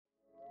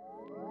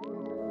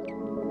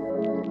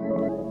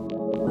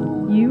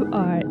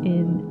are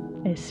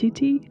in A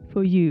City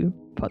for You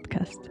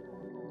podcast.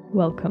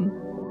 Welcome.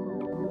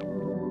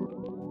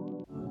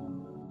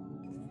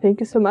 Thank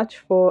you so much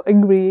for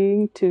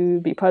agreeing to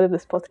be part of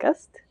this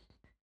podcast.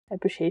 I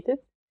appreciate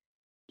it.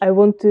 I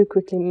want to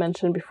quickly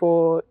mention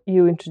before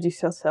you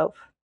introduce yourself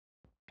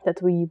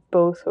that we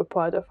both were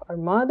part of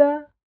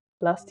Armada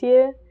last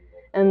year,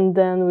 and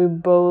then we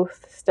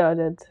both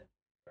started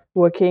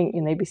working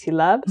in ABC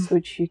Labs,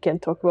 which you can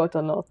talk about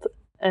or not.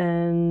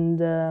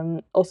 And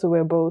also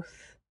we're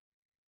both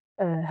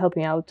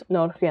helping out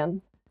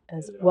Norgen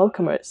as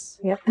welcomers,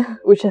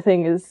 which I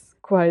think is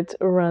quite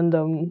a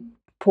random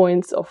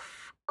points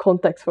of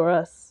contact for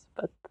us,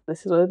 but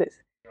this is what it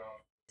is.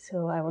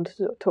 So I wanted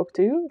to talk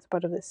to you as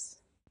part of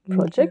this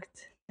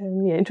project.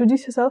 And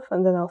introduce yourself,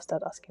 and then I'll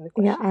start asking the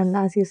questions. Yeah, and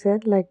as you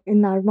said, like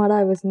in Armada,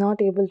 I was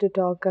not able to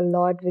talk a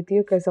lot with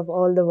you because of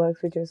all the work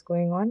which was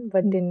going on.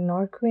 But in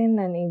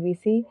Norquin and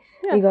ABC,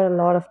 we got a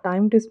lot of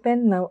time to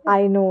spend. Now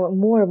I know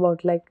more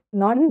about, like,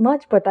 not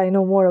much, but I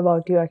know more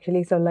about you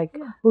actually. So, like,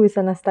 who is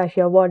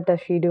Anastasia? What does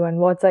she do? And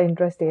what's her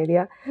interest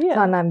area? So,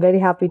 and I'm very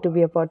happy to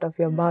be a part of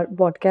your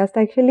podcast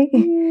actually.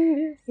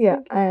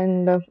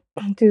 And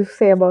to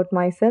say about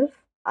myself,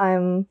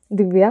 I'm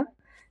Divya.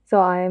 So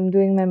I am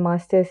doing my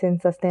master's in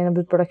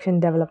sustainable production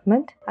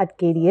development at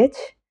KDH.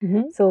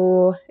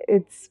 So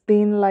it's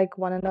been like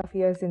 1.5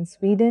 years in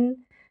Sweden,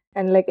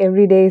 and like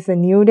every day is a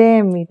new day.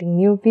 I'm meeting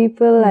new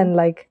people, and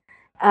like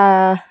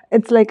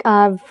it's like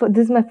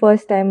this is my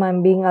first time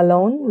I'm being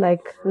alone,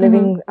 like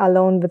living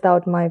alone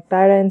without my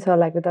parents or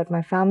like without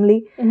my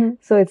family.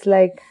 So it's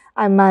like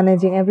I'm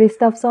managing every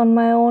stuff's on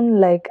my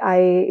own. Like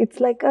it's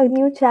like a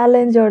new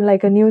challenge or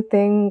like a new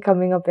thing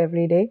coming up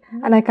every day,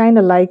 and I kind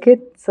of like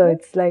it. So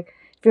it's like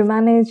if you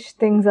manage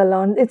things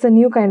alone, it's a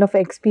new kind of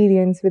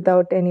experience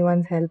without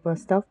anyone's help or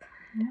stuff.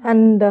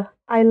 And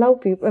I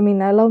love people. I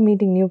mean, I love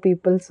meeting new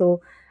people.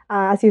 So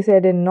as you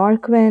said, in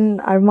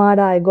Norquin,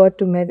 Armada, I got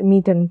to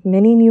meet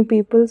many new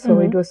people. So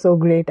it was so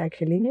great,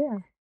 actually. Yeah,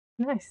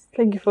 nice.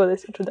 Thank you for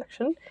this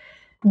introduction.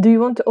 Do you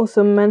want to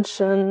also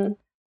mention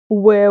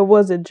where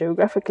was it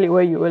geographically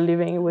where you were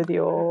living with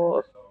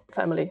your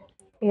family?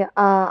 Yeah,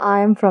 I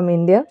am from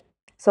India.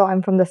 So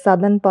I'm from the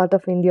southern part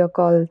of India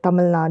called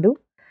Tamil Nadu.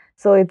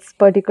 So it's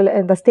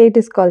particular, the state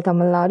is called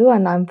Tamil Nadu,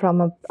 and I'm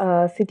from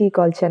a city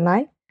called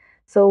Chennai.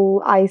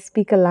 So I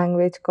speak a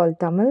language called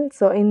Tamil.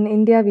 So in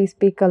India, we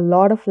speak a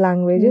lot of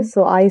languages.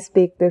 So I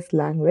speak this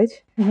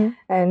language.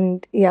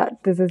 And yeah,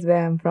 this is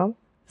where I'm from.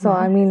 So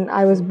I mean,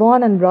 I was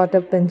born and brought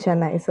up in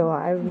Chennai. So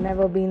I've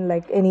never been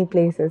like any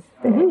places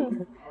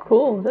there.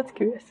 Cool, that's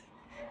curious.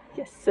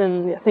 Yes,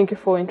 and yeah, thank you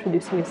for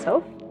introducing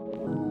yourself.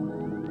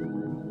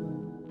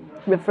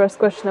 The first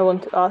question I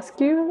want to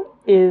ask you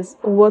is,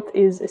 what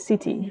is a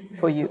city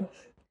for you?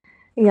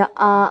 Yeah,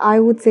 I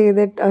would say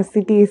that a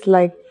city is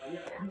like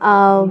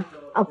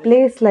a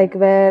place like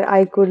where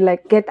I could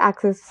like get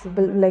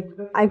accessible, like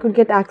I could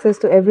get access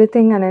to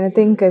everything and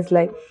anything. Because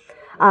like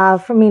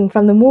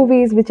from the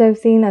movies which I've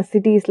seen, a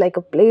city is like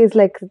a place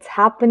like it's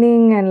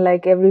happening, and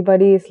like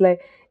everybody is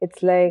like,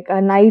 it's like a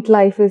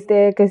nightlife is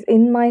there. Because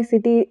in my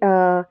city,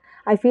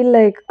 I feel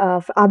like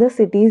for other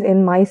cities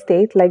in my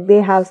state, like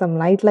they have some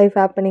nightlife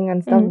happening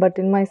and stuff, but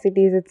in my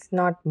cities it's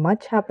not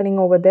much happening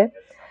over there.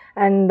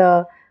 And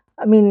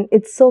I mean,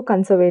 it's so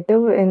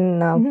conservative.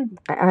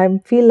 I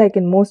feel like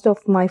in most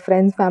of my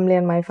friends' family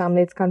and my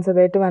family, it's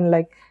conservative, and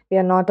like we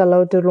are not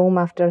allowed to roam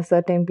after a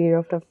certain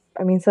period of,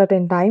 I mean,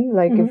 certain time.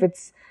 Like if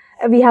it's,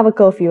 we have a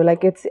curfew,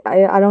 like it's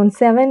around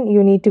 7,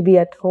 you need to be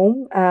at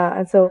home.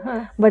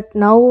 But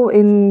now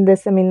in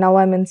this, I mean, now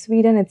I'm in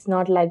Sweden, it's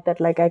not like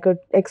that. Like I could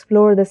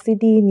explore the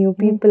city, new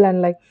people,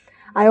 and like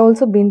I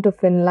also been to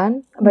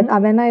Finland, but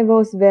when I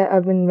was there, I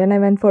mean, when I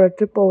went for a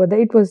trip over there,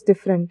 it was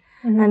different,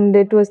 and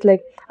it was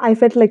like I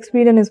felt like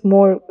Sweden is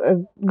more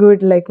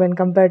good, like when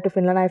compared to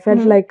Finland. I felt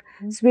like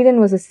Sweden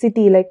was a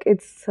city, like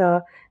it's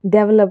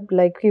developed,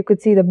 like you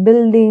could see the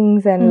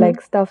buildings and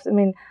like stuff. I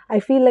mean, I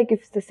feel like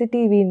if it's the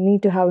city, we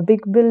need to have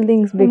big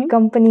buildings, big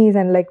companies,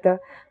 and like the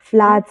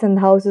flats and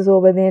houses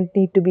over there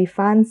need to be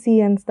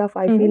fancy and stuff.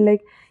 I feel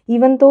like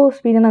even though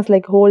Sweden has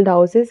like old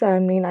houses, I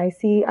mean, I've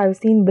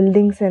seen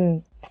buildings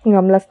in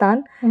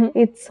Gamlastan.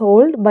 It's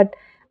old, but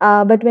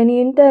when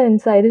you enter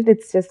inside it,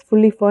 it's just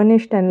fully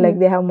furnished, and like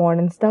they have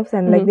modern stuffs,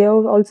 and like they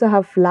also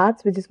have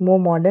flats which is more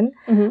modern.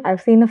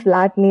 I've seen a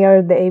flat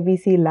near the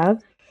ABC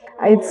Labs.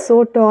 It's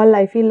so tall.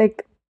 I feel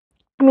like,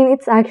 I mean,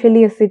 it's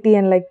actually a city,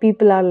 and like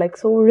people are like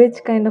so rich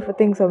kind of a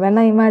thing. So when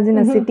I imagine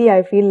a city,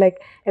 I feel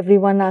like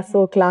everyone are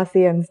so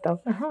classy and stuff.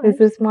 This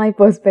is my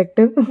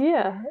perspective.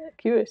 Yeah,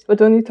 curious. But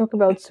when you talk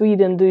about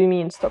Sweden, do you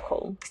mean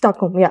Stockholm?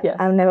 Stockholm, yeah.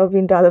 I've never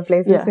been to other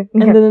places. Yeah.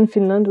 And then in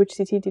Finland, which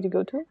city did you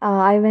go to?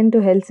 I went to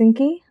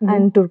Helsinki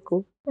and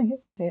Turku.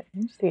 Yeah,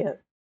 yeah.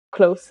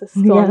 Closest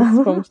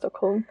ones from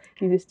Stockholm,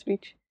 easiest to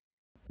reach.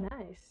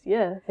 Nice.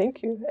 Yeah,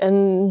 thank you.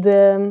 And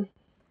the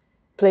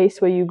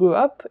place where you grew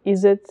up,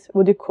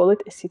 would you call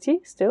it a city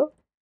still?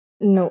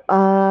 No,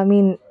 I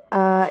mean,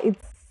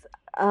 it's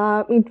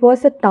It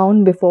was a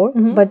town before,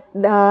 Mhm.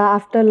 but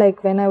after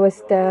like when I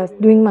was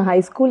doing my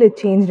high school, it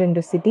changed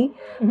into city.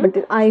 Mhm.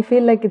 But I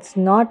feel like it's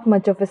not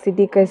much of a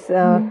city because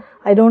Mhm.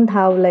 I don't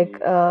have like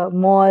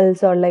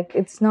malls or like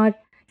it's not.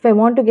 If I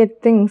want to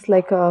get things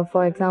like,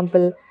 for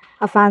example,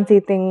 a fancy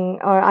thing,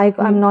 or I'm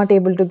Mhm. not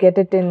able to get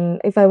it in.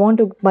 If I want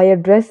to buy a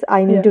dress, I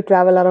need Yeah. to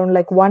travel around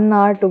like 1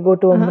 hour to go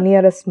to a Uh-huh.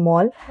 nearest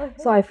mall. Okay.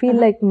 So I feel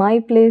Uh-huh. like my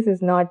place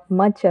is not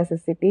much as a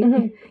city,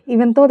 Mhm.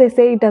 even though they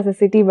say it as a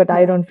city, but I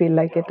Yeah. don't feel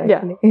like it Yeah,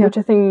 actually. Yeah, which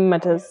I think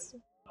matters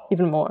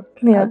even more,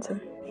 I yeah. would say.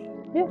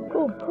 Yeah,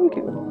 cool. Thank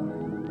you.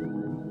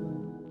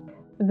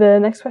 The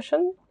next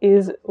question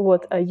is,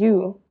 what are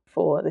you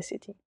for the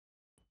city?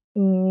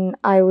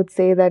 I would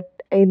say that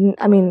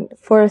I mean,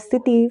 for a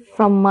city,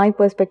 from my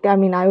perspective, I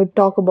mean, I would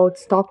talk about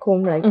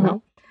Stockholm right Mm-hmm.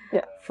 now.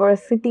 Yeah. For a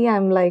city,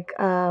 I'm like,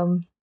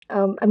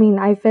 I mean,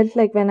 I felt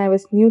like when I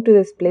was new to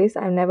this place,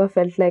 I never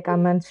felt like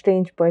I'm a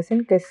strange person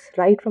because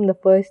right from the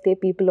first day,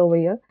 people over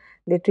here,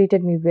 they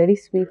treated me very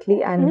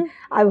sweetly. And Mm-hmm.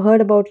 I've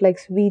heard about like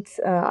Swedes,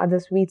 other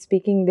Swedes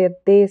speaking, that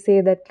they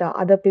say that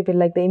other people,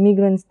 like the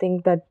immigrants,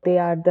 think that they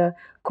are the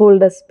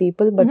coldest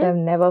people, but Mm-hmm.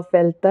 I've never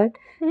felt that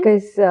Mm-hmm.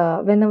 because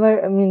whenever,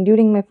 I mean,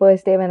 during my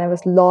first day when I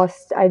was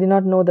lost, I did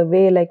not know the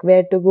way, like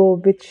where to go,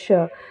 which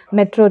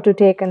metro to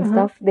take and Uh-huh.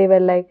 stuff. They were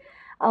like,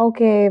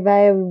 okay,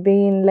 where I've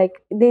been, like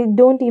they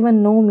don't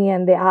even know me,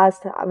 and they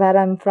asked where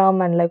I'm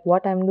from and like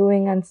what I'm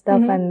doing and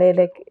stuff, Mm-hmm. and they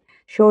like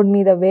showed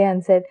me the way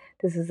and said,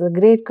 this is a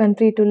great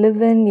country to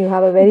live in, you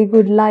have a very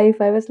good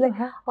life. I was like,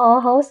 Uh-huh. oh,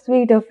 how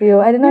sweet of you.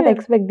 I did not Yeah.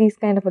 expect these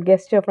kind of a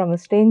gesture from a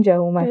stranger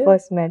whom I Yeah.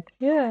 first met.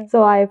 Yeah.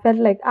 So I felt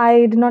like I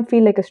did not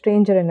feel like a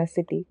stranger in a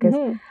city because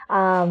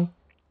Mm-hmm.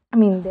 I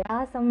mean, there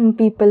are some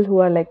people who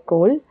are like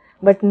cold,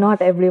 but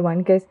not everyone.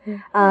 Because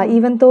Yeah.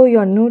 even though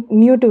you're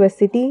new to a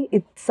city,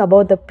 it's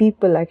about the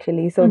people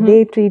actually. So Mm-hmm. they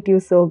treat you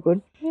so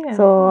good. Yeah.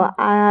 So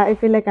I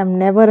feel like I'm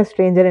never a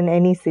stranger in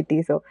any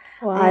city. So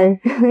Wow. I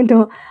know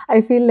I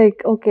feel like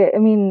okay. I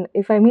mean,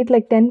 if I meet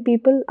like 10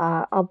 people,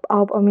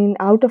 I mean,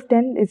 out of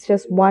 10, it's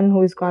just one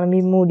who is gonna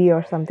be moody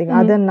or something. Mm-hmm.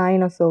 Other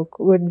nine or so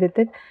good with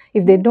it.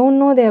 If they Yeah. don't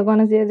know, they are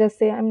gonna just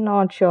say, I'm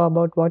not sure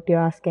about what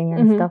you're asking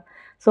and Mm-hmm. stuff.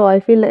 So I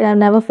feel like I've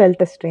never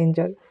felt a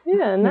stranger. Yeah,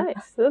 Yeah.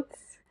 nice.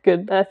 That's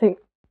good. I think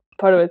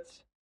part of it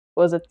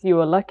was that you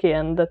were lucky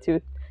and that you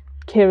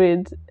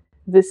carried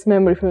this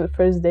memory from the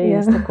first day in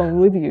Yeah. Stockholm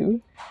with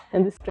you.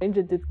 And the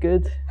stranger did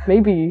good.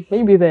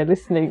 Maybe they're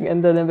listening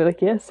and then they'll be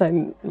like, yes, I'm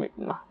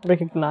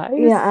recognized.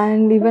 Yeah,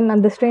 and even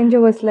the stranger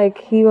was like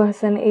he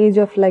was an age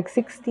of like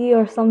 60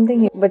 or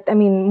something. But I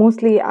mean,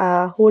 mostly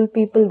whole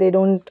people they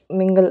don't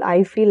mingle.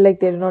 I feel like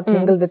they do not Mm.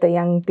 mingle with the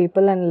young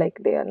people, and like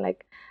they are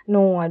like,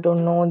 no, I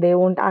don't know. They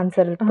won't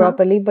answer it Uh-huh.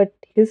 properly. But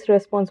his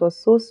response was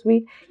so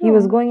sweet. He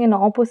was Oh. going in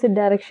opposite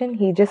direction.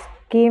 He just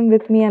came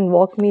with me and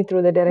walked me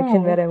through the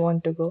direction Oh. where I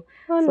want to go.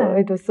 Oh So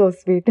it no. was so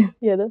sweet.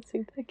 Yeah, that's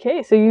it.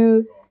 Okay, so you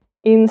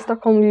in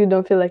Stockholm you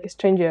don't feel like a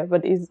stranger,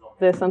 but is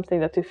there something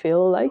that you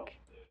feel like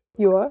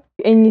you are?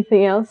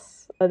 Anything else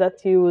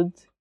that you would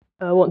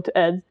want to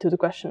add to the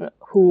question,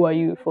 who are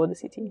you for the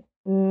city?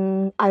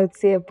 I would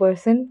say a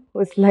person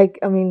who's like,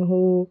 I mean,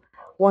 who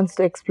wants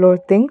to explore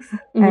things,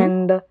 Mm-hmm.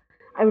 and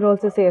I would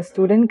also say a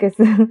student because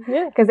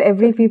Yeah.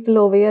 every people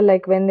over here,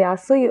 like when they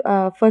ask, so you,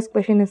 first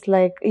question is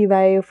like,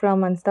 where are you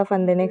from and stuff,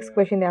 and the next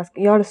question they ask,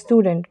 you're a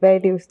student, where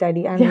do you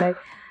study? And Yeah. like,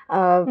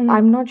 Mm-hmm.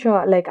 I'm not sure,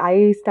 like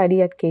I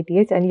study at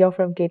KTH and you're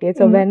from KTH,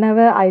 so Mm-hmm.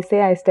 whenever I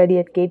say I study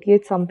at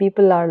KTH, some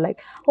people are like,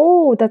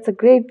 oh, that's a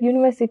great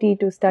university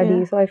to study.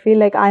 Yeah. So I feel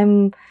like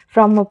I'm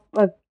from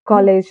a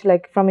college,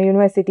 like from a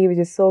university, which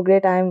is so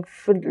great.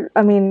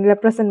 I mean,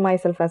 represent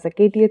myself as a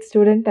KTH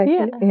student Yeah.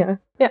 actually. Yeah.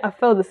 Yeah, I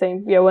felt the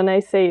same. Yeah, when I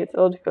say it,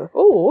 all people,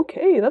 oh,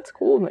 okay, that's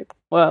cool. I'm like,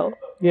 well,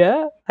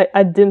 yeah.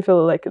 I didn't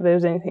feel like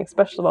there's anything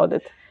special about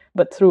it,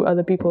 but through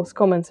other people's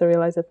comments, I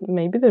realized that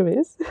maybe there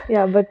is.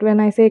 Yeah, but when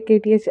I say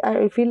KTH,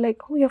 I feel like,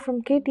 oh, you're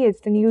from KTH,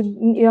 then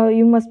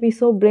you must be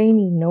so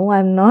brainy. No,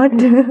 I'm not.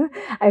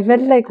 I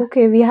felt like,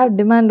 okay, we have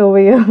demand over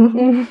here.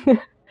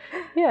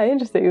 Yeah,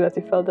 interesting that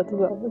you felt that as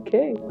well.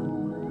 Okay.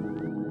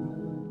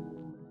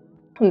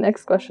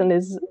 Next question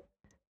is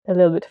a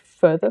little bit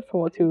further from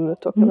what you were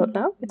talking about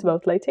now. It's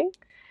about lighting.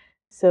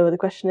 So the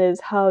question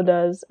is, how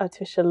does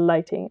artificial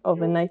lighting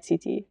of a night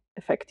city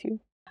affect you?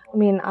 I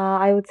mean,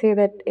 I would say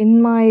that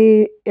in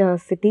my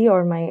city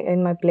or my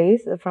in my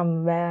place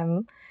from where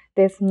I'm,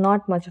 there's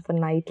not much of a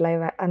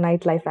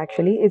nightlife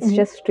actually. It's Mm-hmm.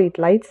 just street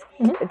lights.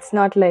 Mm-hmm. It's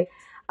not like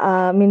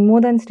I mean,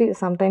 more than street.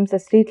 Sometimes the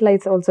street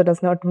lights also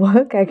does not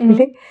work Mm-hmm.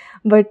 actually.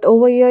 But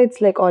over here, it's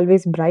like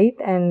always bright,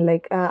 and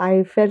like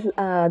I felt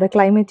the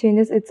climate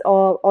changes. It's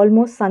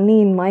almost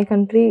sunny in my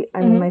country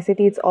and in Mm-hmm. my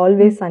city. It's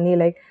always sunny.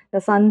 Like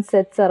the sun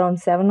sets around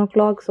 7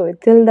 o'clock, so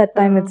till that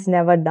time it's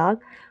never dark.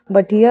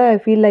 But here I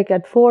feel like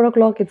at 4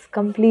 o'clock it's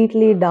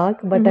completely dark,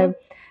 but Mm-hmm. I've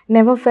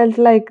never felt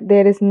like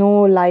there is no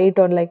light,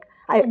 or like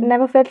I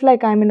never felt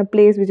like I'm in a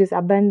place which is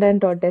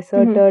abandoned or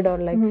deserted, or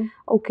like Mm-hmm.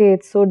 okay,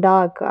 it's so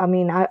dark. I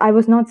mean, I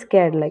was not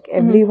scared. Like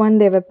Mm-hmm. everyone,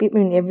 there were people,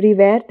 I mean,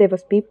 everywhere there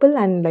was people,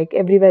 and like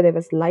everywhere there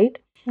was light.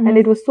 and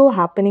it was so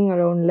happening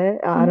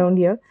around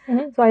here.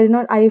 So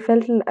I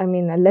felt, I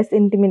mean, less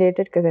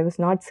intimidated because I was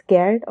not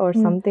scared or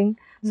something.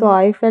 So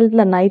I felt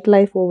the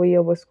nightlife over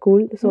here was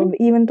cool. So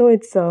even though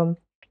it's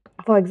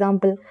for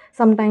example,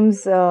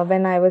 sometimes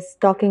when I was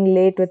talking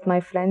late with my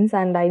friends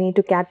and I need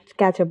to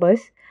catch a bus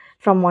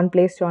from one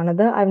place to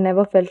another, I've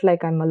never felt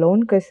like I'm alone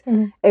because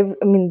I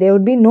mean there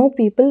would be no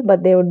people,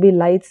 but there would be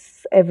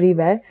lights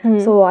everywhere.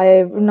 So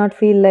I would not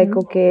feel like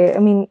okay. I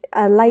mean,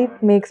 a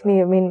light makes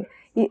me. I mean,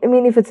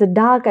 if it's a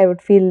dark, I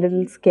would feel a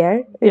little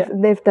scared.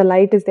 If the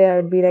light is there,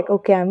 I'd be like,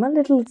 okay, I'm a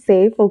little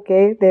safe.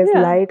 Okay, there's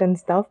light and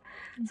stuff.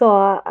 So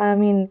I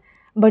mean,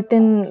 but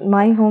in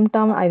my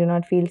hometown, I do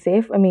not feel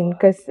safe. I mean,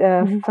 because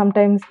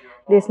sometimes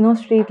there's no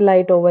street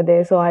light over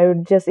there, so I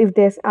would just if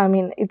there's, I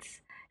mean, it's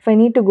if I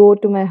need to go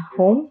to my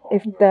home,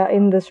 if the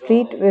in the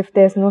street, if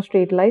there's no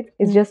street light,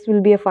 it just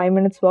will be a 5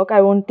 minutes walk.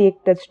 I won't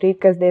take that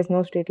street because there's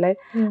no street light.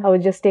 I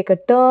would just take a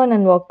turn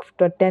and walk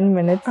for 10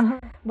 minutes.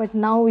 But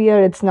now here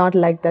it's not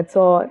like that,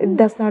 so it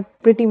does not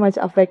pretty much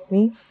affect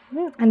me.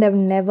 And I've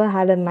never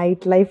had a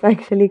nightlife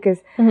actually because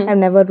I've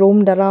never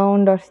roamed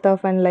around or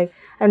stuff, and like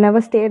I've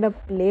never stayed up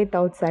late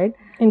outside.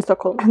 In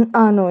Stockholm?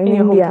 No, in your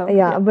India. hometown?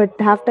 Yeah,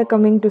 but after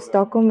coming to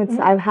Stockholm, it's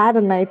I've had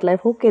a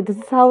nightlife. Okay, this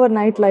is how a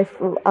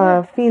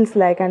nightlife feels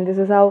like, and this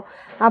is how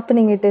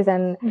happening it is.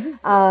 And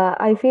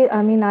I feel,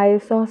 I mean, I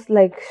saw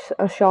like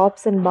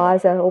shops and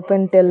bars are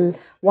open till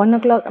 1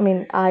 o'clock. I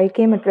mean, I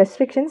came at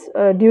restrictions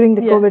during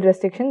the COVID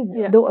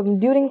restriction. Though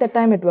during that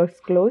time it was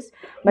closed,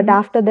 but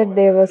after that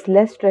there was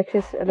less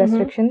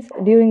restrictions.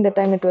 During the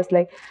time it was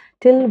like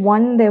till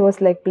 1 there was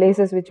like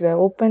places which were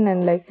open,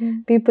 and like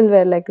people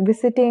were like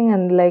visiting,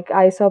 and like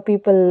I saw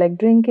people like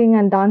drinking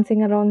and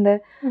dancing around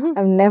there.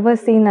 I've never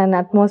seen an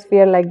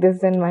atmosphere like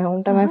this in my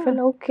hometown. I felt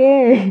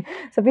okay.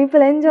 So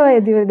people enjoy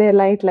their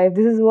life.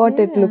 This is what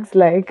it looks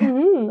like.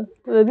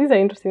 Well, these are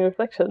interesting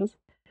reflections.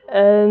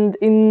 And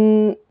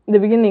in the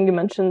beginning you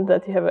mentioned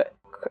that you have a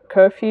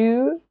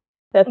curfew,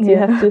 that you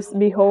have to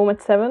be home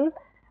at 7,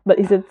 but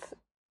is it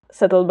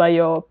settled by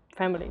your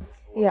family?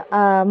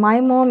 Yeah, my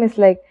mom is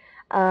like,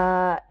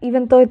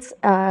 even though it's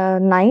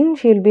 9,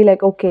 she'll be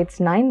like, okay, it's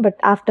 9, but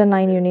after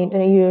 9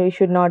 you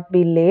should not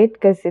be late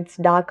because it's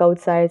dark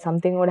outside.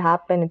 Something would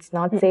happen. It's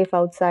not safe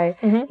outside.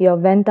 You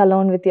went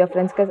alone with your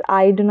friends because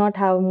I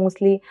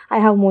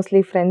have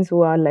mostly friends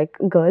who are like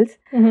girls.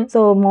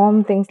 So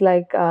mom thinks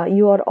like,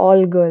 you are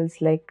all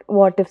girls. Like,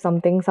 what if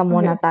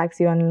someone attacks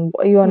you and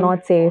you are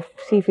not safe?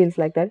 She feels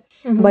like that.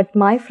 But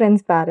my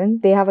friend's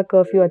parents, they have a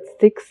curfew at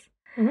 6.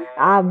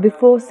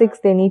 Before 6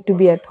 they need to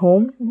be at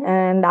home,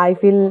 and I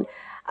feel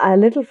a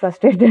little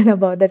frustrated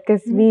about that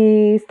because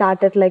we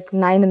start at like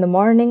 9 in the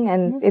morning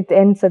and it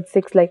ends at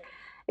 6. Like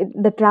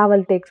the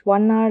travel takes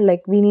 1 hour,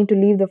 like we need to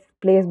leave the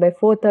place by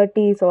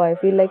 4:30. So I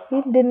feel like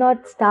we did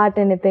not start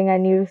anything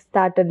and you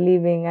started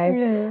leaving.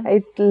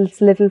 It's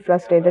little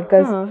frustrated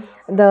because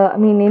I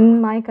mean, in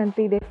my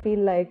country they feel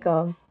like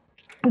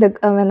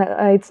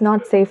it's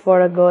not safe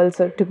for a girl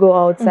to go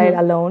outside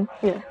alone.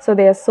 So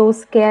they are so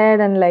scared,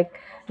 and like,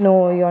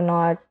 no, you're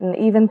not.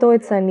 Even though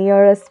it's a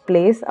nearest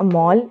place, a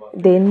mall,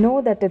 they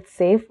know that it's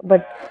safe,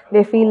 but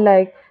they feel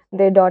like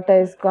their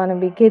daughter is gonna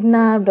be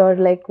kidnapped, or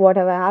like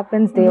whatever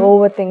happens, they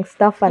overthink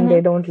stuff and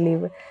they don't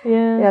leave.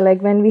 Yeah,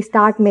 like when we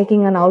start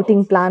making an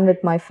outing plan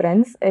with my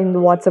friends in the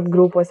WhatsApp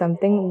group or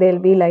something, they'll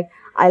be like,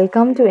 I'll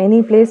come to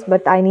any place,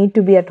 but I need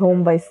to be at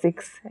home by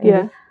 6.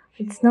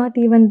 It's not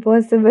even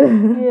possible.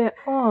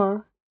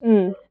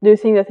 Do you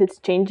think that it's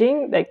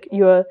changing? Like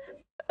you're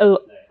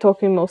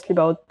talking mostly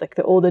about like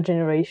the older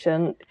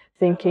generation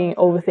thinking,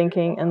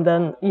 overthinking, and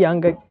then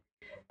younger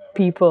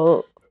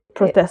people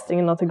protesting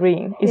and not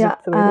agreeing. Is it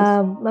the way it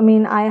is? I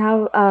mean, I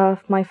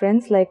have my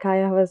friends, like I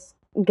have a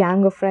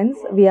gang of friends.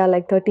 We are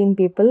like 13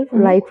 people.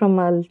 Right from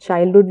our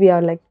childhood, we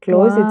are like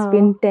close. It's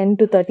been 10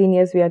 to 13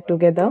 years we are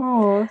together.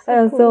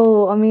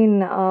 So, I mean,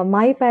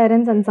 my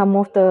parents and some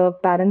of the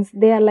parents,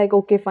 they are like,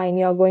 okay, fine,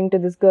 you're going to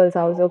this girl's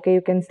house. Okay,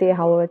 you can stay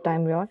however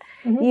time you want.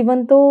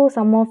 Even though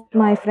some of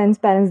my friends'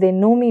 parents, they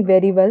know me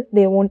very well,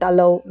 they won't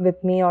allow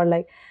with me, or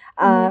like,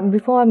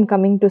 before I'm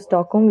coming to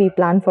Stockholm, we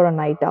planned for a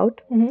night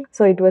out.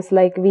 So it was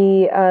like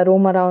we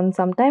roam around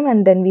sometime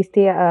and then we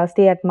stay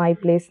at my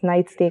place,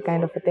 night stay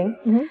kind of a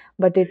thing.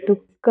 But it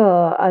took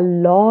a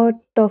lot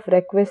of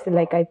requests.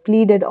 Like I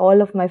pleaded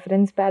all of my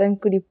friends' parents,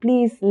 could you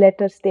please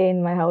let her stay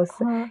in my house?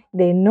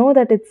 They know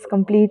that it's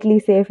completely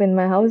safe in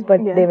my house,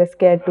 but they were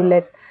scared to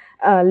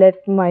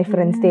let my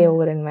friends stay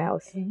over in my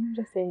house.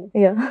 Interesting.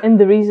 Yeah. And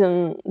the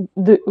reason,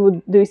 do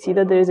you see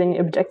that there is any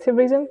objective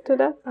reason to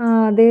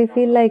that? They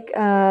feel like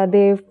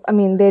I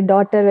mean, their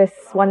daughter is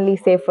only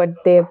safe at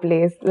their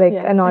place,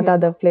 like not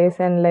other place,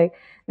 and like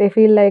they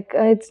feel like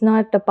it's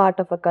not a part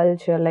of a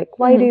culture. Like,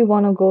 why do you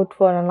want to go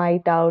for a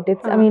night out?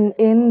 It's, I mean,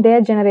 in their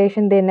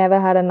generation, they never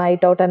had a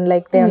night out, and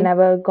like they have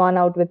never gone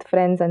out with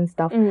friends and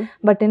stuff.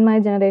 But in my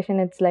generation,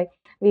 it's like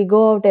we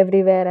go out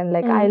everywhere, and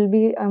like I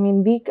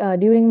mean,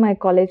 during my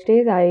college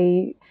days,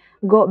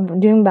 go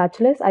during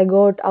bachelors. I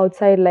go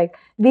outside like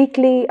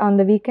weekly on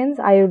the weekends.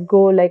 I would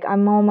go like,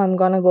 I'm mom, I'm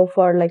gonna go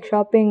for like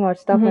shopping or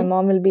stuff. My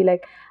mom will be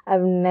like,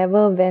 I've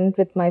never went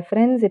with my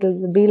friends.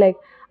 It'll be like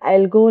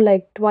I'll go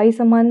like twice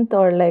a month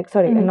or like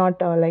sorry,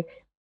 not like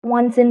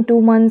once in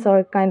 2 months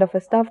or kind of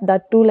a stuff.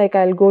 That too, like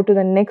I'll go to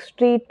the next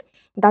street.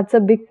 That's a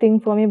big thing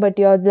for me. But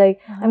you're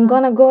like, I'm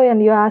gonna go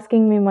and you're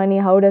asking me money.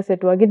 How does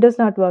it work? It does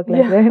not work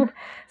like that.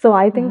 So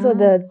I think so.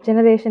 The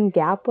generation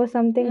gap or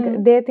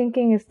something, their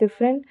thinking is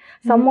different.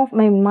 Some of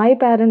my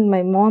parent,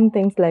 my mom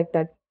thinks like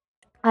that.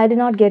 I did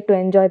not get to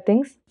enjoy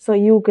things, so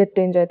you get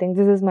to enjoy things.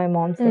 This is my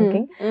mom's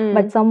thinking.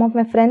 But some of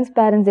my friends'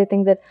 parents, they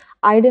think that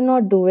I did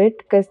not do it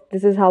because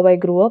this is how I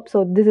grew up,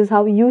 so this is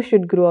how you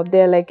should grow up.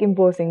 They're like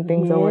imposing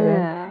things over there.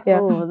 Yeah. Yeah.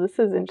 Oh, this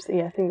is interesting.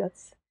 Yeah, I think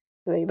that's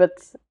the way. But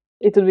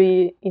it will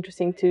be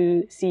interesting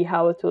to see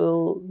how it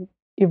will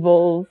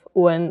evolve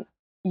when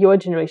your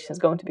generation is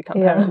going to become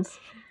Yeah. parents.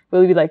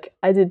 Will it be like,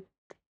 I did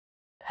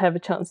have a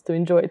chance to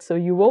enjoy it, so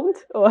you won't,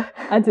 or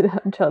I did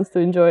have a chance to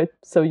enjoy it,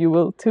 so you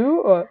will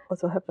too, or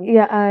what will happen?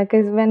 Yeah,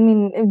 because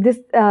when if this,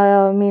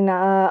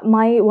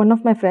 my one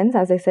of my friends,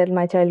 as I said,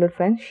 my childhood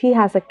friend, she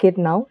has a kid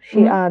now.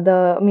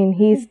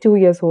 He's 2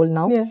 years old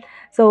now. Yeah.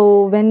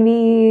 So when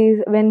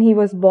he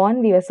was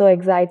born, we were so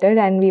excited,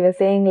 and we were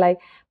saying like,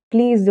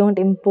 please don't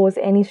impose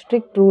any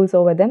strict rules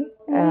over them.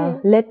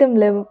 Let him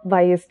live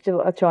by his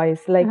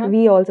choice. Like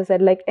we also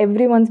said, like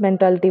everyone's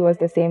mentality was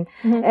the same.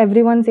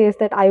 Everyone says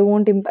that I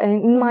won't.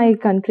 In my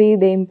country,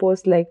 they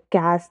impose like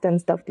caste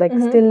and stuff. Like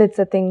still, it's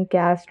a thing,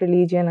 caste,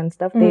 religion, and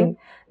stuff.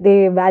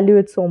 They value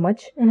it so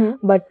much.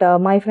 But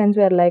my friends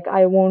were like,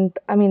 I won't.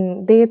 I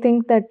mean, they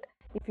think that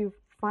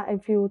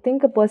if you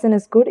think a person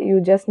is good, you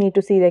just need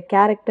to see their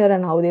character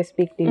and how they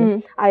speak to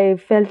you. I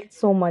felt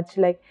so much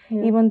like,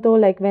 even though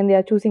like when they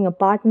are choosing a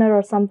partner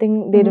or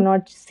something, they do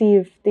not see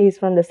if he's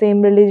from the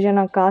same religion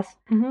or caste.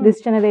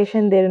 This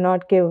generation, they do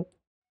not give,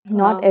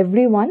 not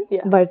everyone,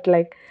 but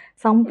like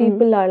some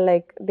people are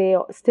like, they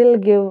still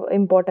give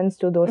importance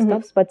to those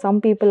stuffs, but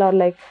some people are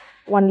like,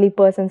 only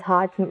person's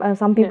heart,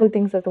 some people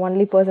think that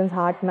only person's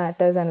heart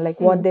matters and like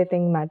what they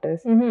think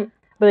matters.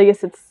 But I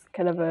guess it's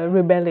kind of a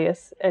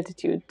rebellious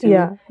attitude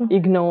to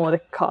ignore the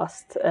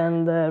caste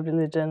and the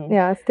religion.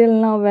 Yeah, still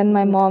now when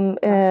my mom,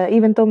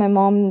 even though my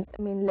mom,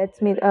 I mean,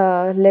 let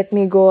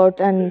me go out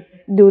and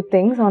do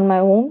things on my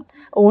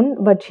own,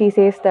 but she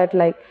says that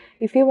like,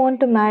 if you want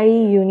to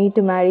marry, you need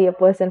to marry a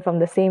person from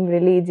the same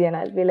religion.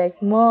 I'll be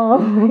like,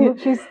 Mom.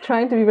 She's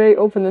trying to be very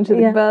open and she's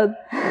like, but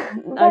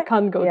I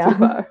can't go too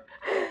far.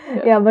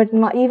 Yeah, but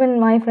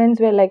even my friends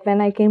were like, when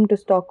I came to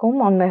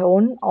Stockholm on my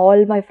own,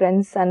 all my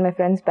friends and my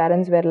friends'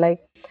 parents were like,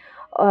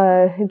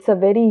 it's a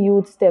very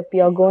huge step.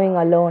 You're going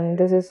alone.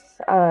 This is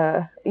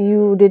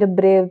you did a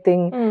brave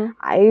thing.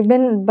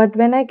 But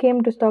when I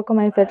came to Stockholm,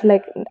 I felt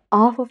like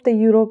half of the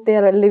Europe they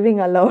are living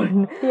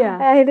alone. Yeah,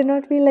 I did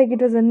not feel like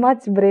it was a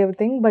much brave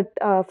thing. But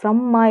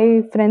from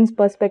my friends'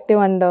 perspective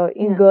and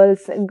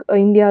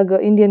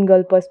Indian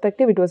girl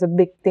perspective, it was a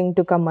big thing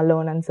to come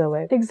alone and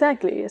survive.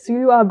 Exactly. So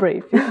you are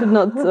brave. You should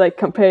not like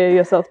compare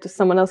yourself to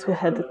someone else who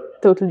had a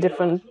totally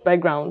different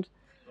background.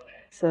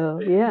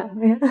 So yeah.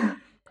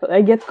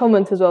 I get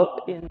comments as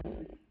well in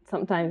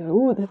sometimes,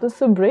 ooh, that was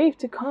so brave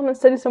to come and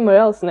study somewhere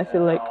else. And I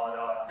feel like,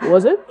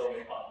 was it?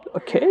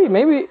 Okay,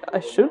 maybe I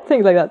should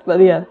think like that. But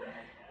yeah,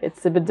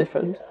 it's a bit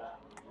different.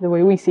 The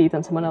way we see it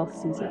and someone else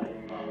sees it.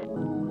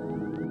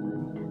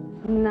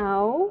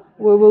 Now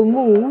we will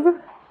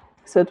move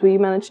so that we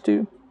manage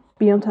to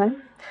be on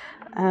time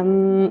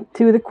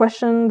to the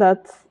question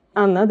that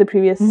Anna, the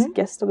previous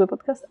guest of the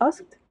podcast,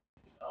 asked.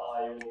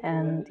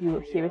 And you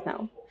will hear it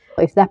now.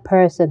 If that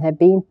person had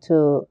been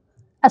to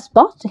a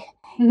spot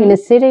in a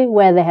city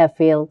where they have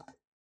feel,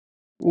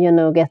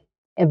 get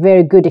a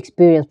very good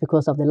experience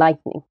because of the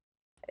lightning.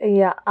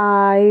 Yeah,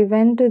 I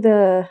went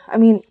to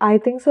I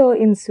think so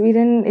in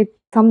Sweden,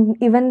 some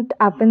event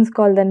happens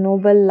called the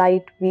Nobel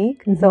Light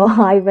Week. So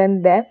I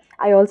went there.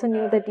 I also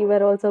knew that you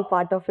were also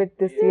part of it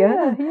this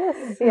year.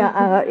 Yes.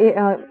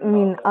 Yeah,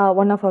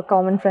 one of our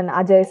common friend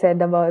Ajay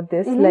said about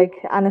this. Like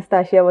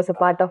Anastasia was a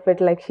part of it.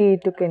 Like she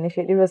took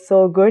initiative. It was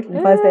so good.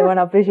 First, I want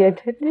to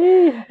appreciate it.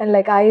 And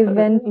like I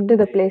went to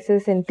the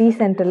places in T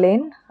Center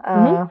Lane.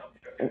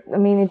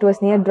 It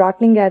was near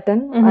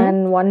Drottninggatan,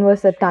 and one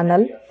was a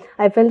tunnel.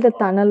 I felt the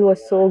tunnel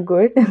was so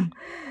good.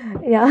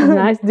 Yeah.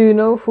 Nice. Do you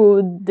know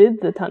who did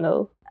the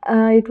tunnel?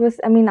 It was,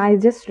 I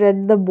just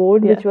read the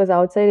board which was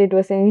outside. It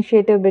was an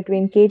initiative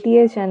between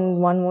KTH and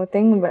one more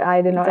thing, but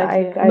I did not,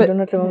 I do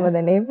not remember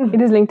the name. It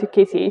is linked to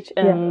KTH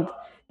and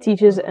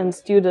teachers and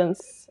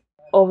students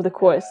of the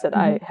course that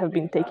I have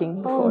been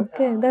taking before. Oh,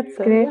 okay, that's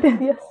great.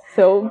 Yes.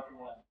 So,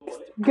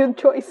 good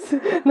choice.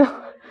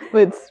 No,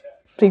 but it's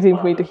pleasing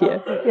for me to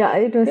hear. Yeah,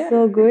 it was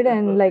so good,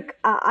 and like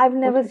I've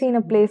never seen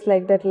a place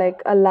like that,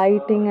 like a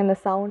lighting and a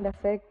sound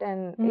effect,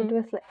 and it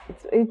was like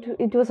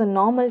it was a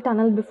normal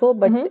tunnel before,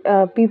 but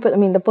people,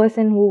 the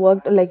person who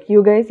worked, like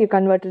you guys, you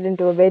converted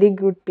into a very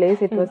good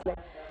place. It was like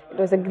it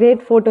was a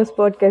great photo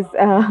spot because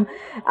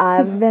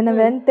when I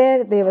went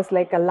there was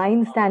like a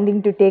line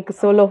standing to take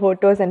solo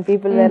photos, and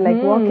people were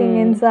like walking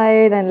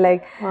inside and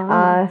like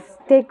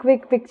take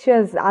quick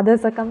pictures.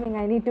 Others are coming.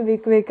 I need to be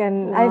quick,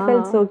 and I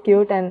felt so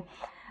cute. And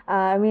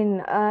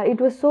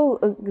it was so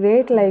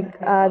great. Like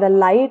the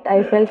light,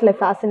 I felt like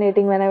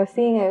fascinating when I was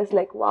seeing. I was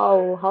like,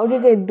 wow, how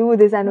did they do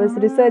this? And I was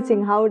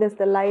researching how does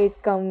the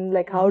light come,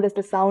 like how does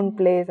the sound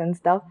plays and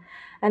stuff.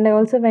 And I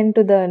also went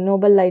to the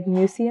Noble Light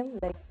Museum.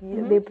 Like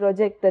they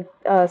project that,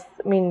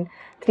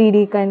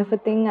 3D kind of a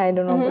thing. I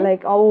don't know,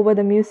 like all over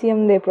the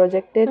museum they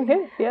projected.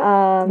 Okay,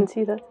 yeah, didn't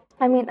see that.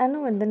 I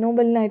know at the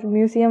Noble Light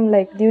Museum,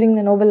 like during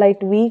the Noble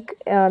Light Week,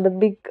 in the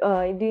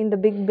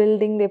big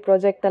building, they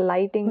project the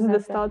lighting. Was it the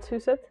Stars who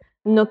said?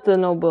 Not the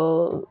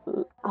Nobel.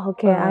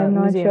 Okay, I'm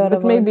not museum, sure but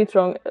about. maybe it's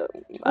wrong.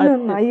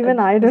 No, even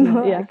I don't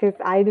know. Yeah, because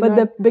I did but not.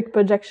 the big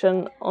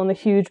projection on a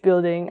huge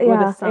building with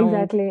Yeah, a sound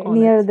exactly on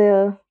near it.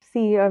 the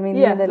sea. I mean,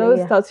 Yeah, near the that was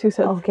yeah. Stars who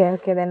said.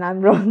 Okay, then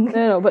I'm wrong.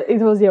 No, but it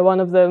was one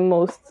of the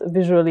most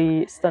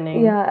visually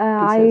stunning.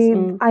 Yeah,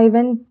 pieces. I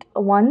went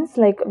once,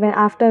 like when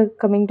after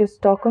coming to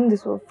Stockholm.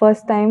 This was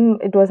first time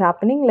it was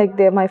happening. Like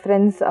my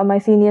friends, my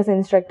seniors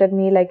instructed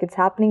me like it's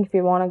happening. If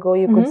you wanna go,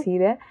 you could see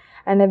there.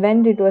 And I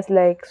went. It was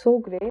like so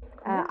great.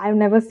 I've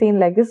never seen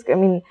like this. I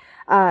mean,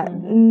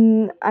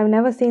 I've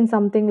never seen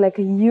something like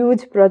a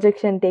huge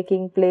projection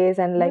taking place,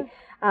 and like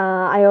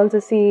I also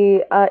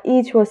see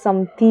each was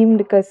some themed,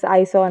 because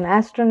I saw an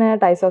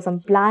astronaut, I saw some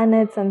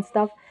planets and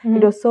stuff.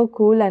 It was so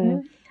cool.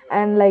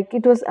 And like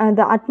it was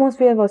the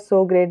atmosphere was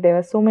so great. There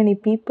were so many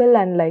people,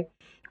 and like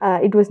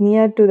it was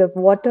near to the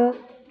water.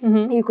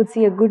 You could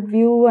see a good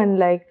view, and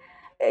like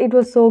it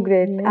was so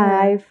great.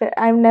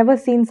 I've never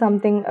seen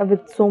something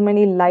with so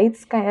many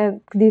lights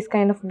these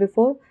kind of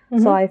before.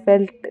 So I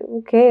felt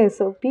okay,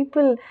 so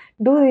people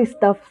do this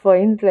stuff for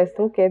interest.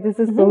 Okay, this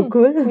is so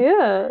cool.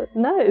 Yeah,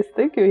 nice,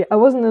 thank you. I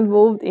wasn't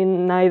involved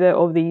in neither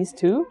of these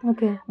two,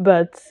 Okay.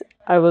 but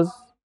I was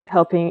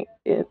helping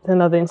in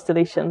another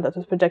installation that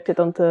was projected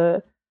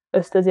onto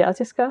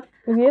Östasiatiska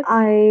museet.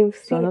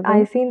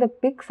 I've seen the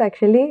pics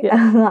actually.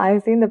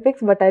 I've seen the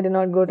pics, but I did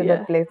not go to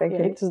that place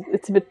actually.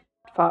 It's a bit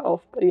far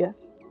off, but yeah.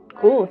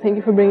 Cool, thank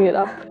you for bringing it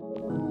up.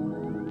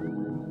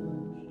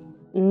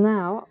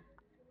 Now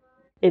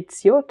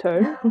it's your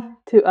turn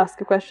to ask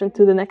a question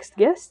to the next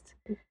guest.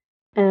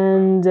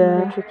 And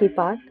the tricky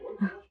part.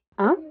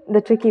 Huh?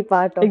 The tricky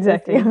part of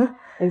exactly. this.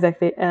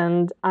 Exactly.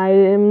 And I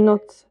am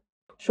not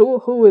sure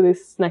who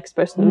this next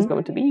person is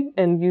going to be,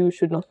 and you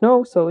should not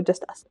know, so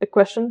just ask a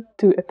question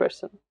to a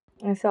person.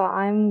 So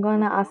I'm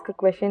gonna ask a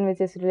question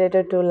which is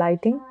related to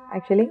lighting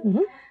actually.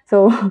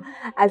 So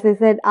as I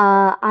said,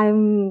 as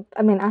an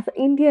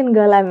Indian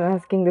girl, I'm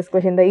asking this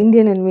question. The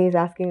Indian in me is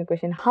asking a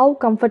question. How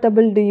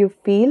comfortable do you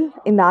feel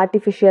in the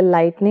artificial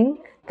lighting?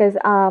 Because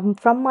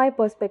from my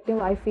perspective,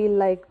 I feel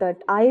like that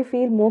I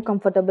feel more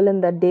comfortable in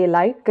the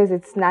daylight because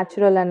it's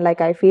natural, and like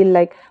I feel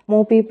like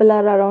more people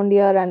are around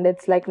here, and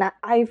it's like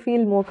I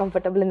feel more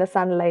comfortable in the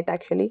sunlight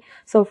actually.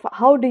 So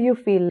how do you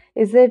feel?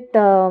 Is it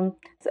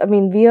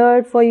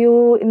weird for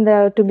you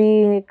to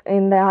be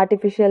in the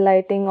artificial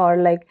lighting, or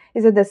like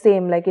is it the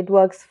same? Like it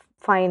works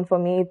fine for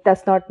me. It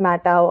does not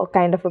matter what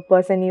kind of a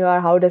person you are.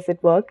 How does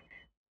it work?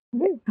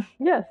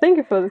 Yeah, thank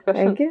you for this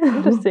question. Thank you.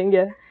 Interesting,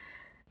 yeah.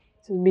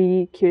 To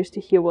be curious to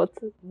hear what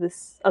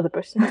this other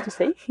person has to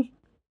say.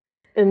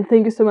 And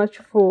thank you so much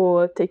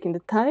for taking the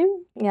time.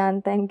 Yeah,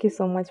 and thank you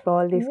so much for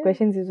all these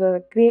questions. This was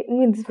a great.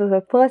 This was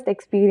a first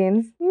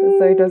experience,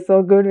 so it was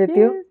so good with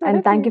you. So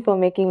and thank you for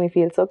making me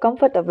feel so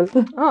comfortable.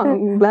 Oh,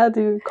 I'm glad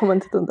you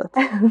commented on that.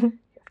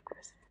 Of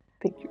course.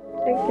 Thank you.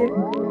 Thank you.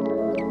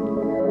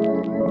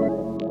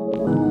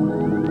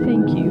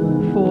 Thank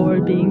you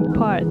for being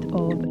part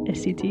of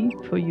SCT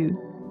for You.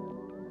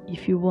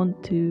 If you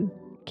want to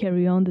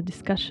carry on the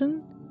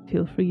discussion,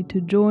 feel free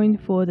to join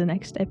for the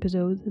next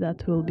episode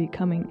that will be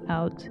coming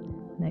out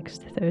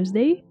next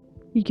Thursday.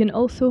 You can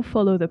also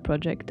follow the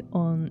project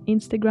on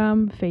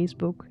Instagram,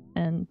 Facebook,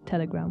 and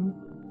Telegram.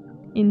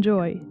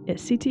 Enjoy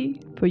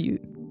SCT for You.